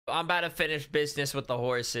I'm about to finish business with the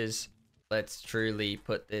horses. Let's truly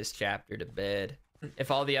put this chapter to bed.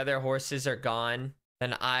 If all the other horses are gone,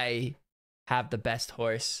 then I have the best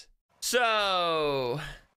horse. So,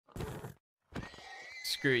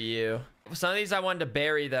 screw you. Some of these I wanted to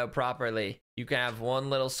bury though properly. You can have one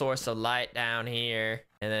little source of light down here,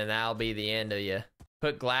 and then that'll be the end of you.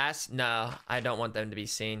 Put glass? No, I don't want them to be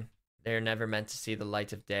seen. They're never meant to see the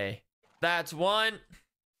light of day. That's one.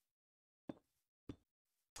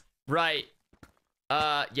 Right.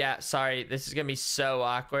 Yeah, sorry. This is gonna be so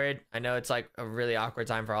awkward. I know it's like a really awkward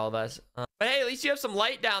time for all of us. But hey, at least you have some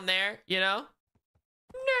light down there, you know?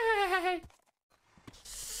 Nay.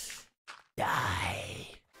 Die.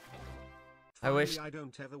 I wish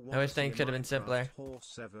things could have been simpler.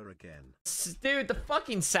 Dude, the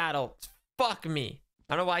fucking saddle. Fuck me.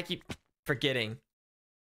 I don't know why I keep forgetting.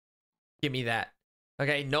 Give me that.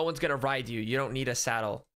 Okay, no one's gonna ride you. You don't need a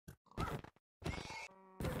saddle.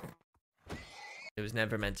 It was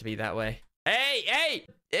never meant to be that way. Hey, hey!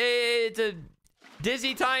 It's a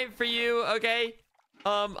dizzy time for you, okay?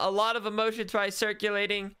 A lot of emotion tries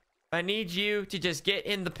circulating. I need you to just get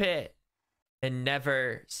in the pit and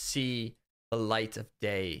never see the light of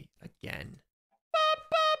day again.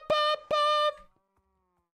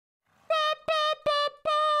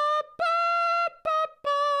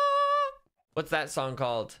 What's that song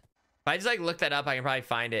called? If I just like look that up, I can probably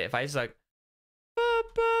find it. If I just like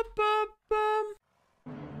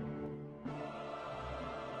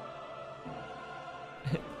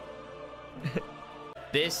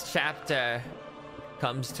this chapter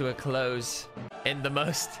comes to a close in the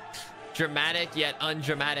most dramatic yet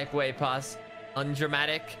undramatic way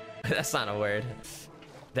undramatic? That's not a word.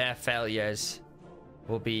 Their failures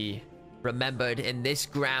will be remembered in this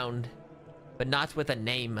ground, but not with a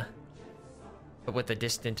name, but with a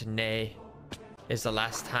distant neigh. Is the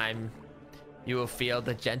last time you will feel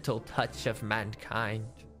the gentle touch of mankind.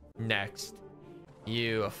 Next,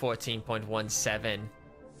 you, a 14.17.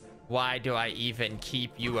 Why do I even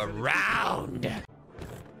keep you around?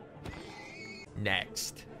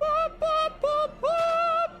 Next.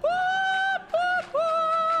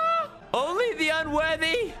 Only the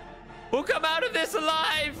unworthy will come out of this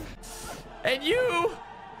alive. And you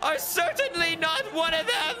are certainly not one of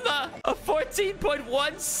them. A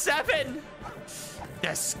 14.17.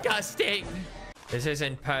 Disgusting. This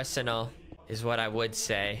isn't personal, is what I would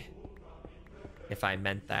say if I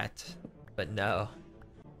meant that. But no.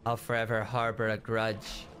 I'll forever harbor a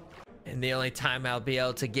grudge. And the only time I'll be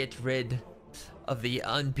able to get rid of the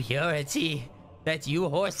impurity that you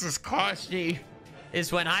horses caused me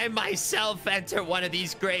is when I myself enter one of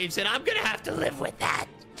these graves, and I'm gonna have to live with that.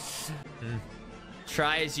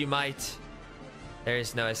 Try as you might, there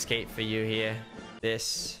is no escape for you here.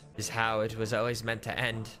 This is how it was always meant to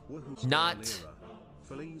end. Not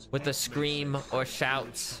with a scream or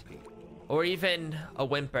shout, or even a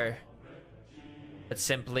whimper, but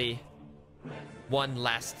simply one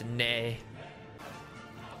last neigh.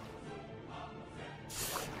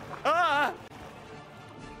 Ah!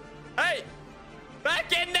 Hey!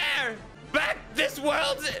 Back in there! Back this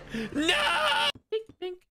world! No! Pink,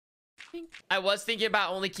 pink, pink. I was thinking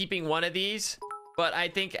about only keeping one of these, but I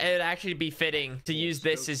think it would actually be fitting to use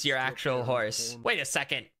this as your actual horse. Wait a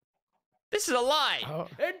second. This is a lie.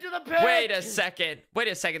 Into the pit. Wait a second. Wait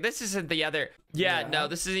a second. This isn't the other. Yeah, no,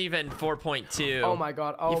 this is even 4.2. Oh my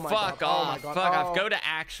god. Oh my god. Fuck off. Fuck off. Go to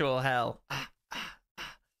actual hell.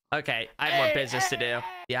 Okay, I have more business to do.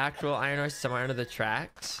 The actual iron horse is somewhere under the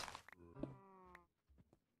tracks.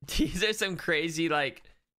 These are some crazy, like,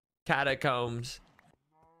 catacombs.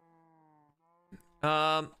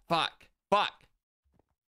 Fuck.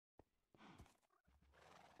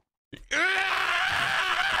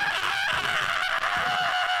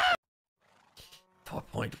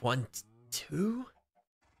 4.12?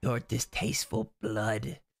 Your distasteful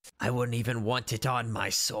blood. I wouldn't even want it on my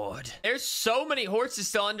sword. There's so many horses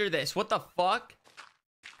still under this. What the fuck?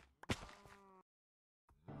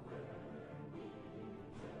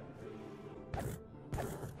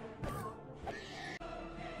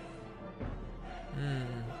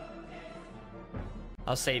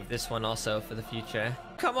 I'll save this one also for the future.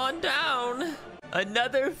 Come on down.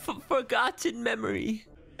 Another forgotten memory.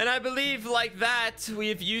 And I believe like that,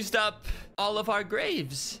 we've used up all of our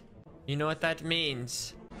graves. You know what that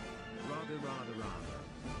means?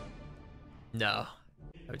 No,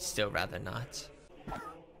 I would still rather not.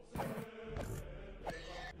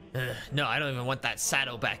 No, I don't even want that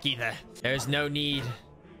saddle back either. There's no need.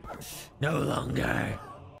 No longer.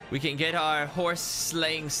 We can get our horse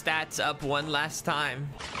slaying stats up one last time.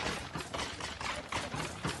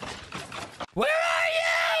 Where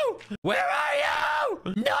are you? Where are you?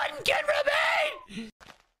 Not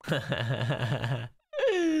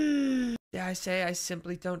Dare I say I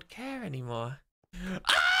simply don't care anymore.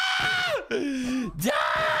 Ah!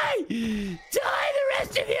 Die! Die, the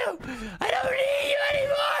rest of you! I don't need you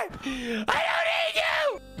anymore! I don't need you!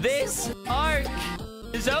 This arc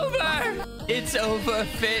is over! It's over,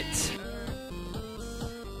 Fit.